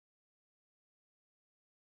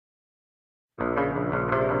Boy,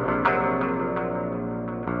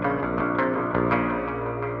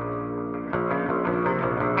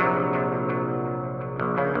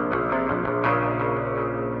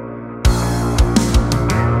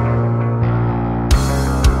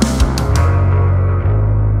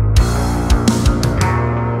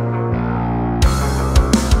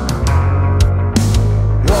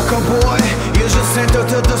 you just entered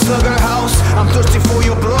the slugger house. I'm thirsty for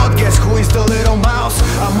your blood, guess who is the little mouse?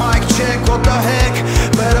 A mic check, what the heck?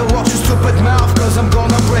 Better watch your stupid mouth, cause I'm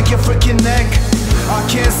gonna break your freaking neck. I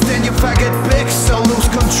can't stand your faggot pics, so lose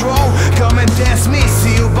control. Come and dance me,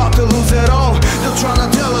 see you about to lose it all. They're trying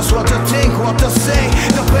to tell us what to think, what to say.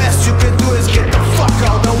 The best you can do is get the fuck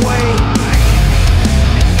out the way.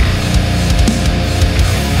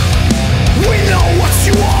 We know what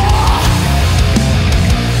you are.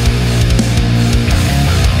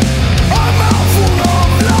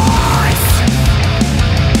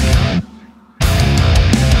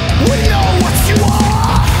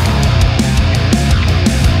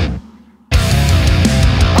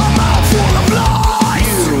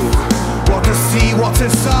 What's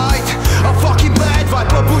inside? A fucking bad vibe,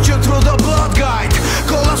 but put you through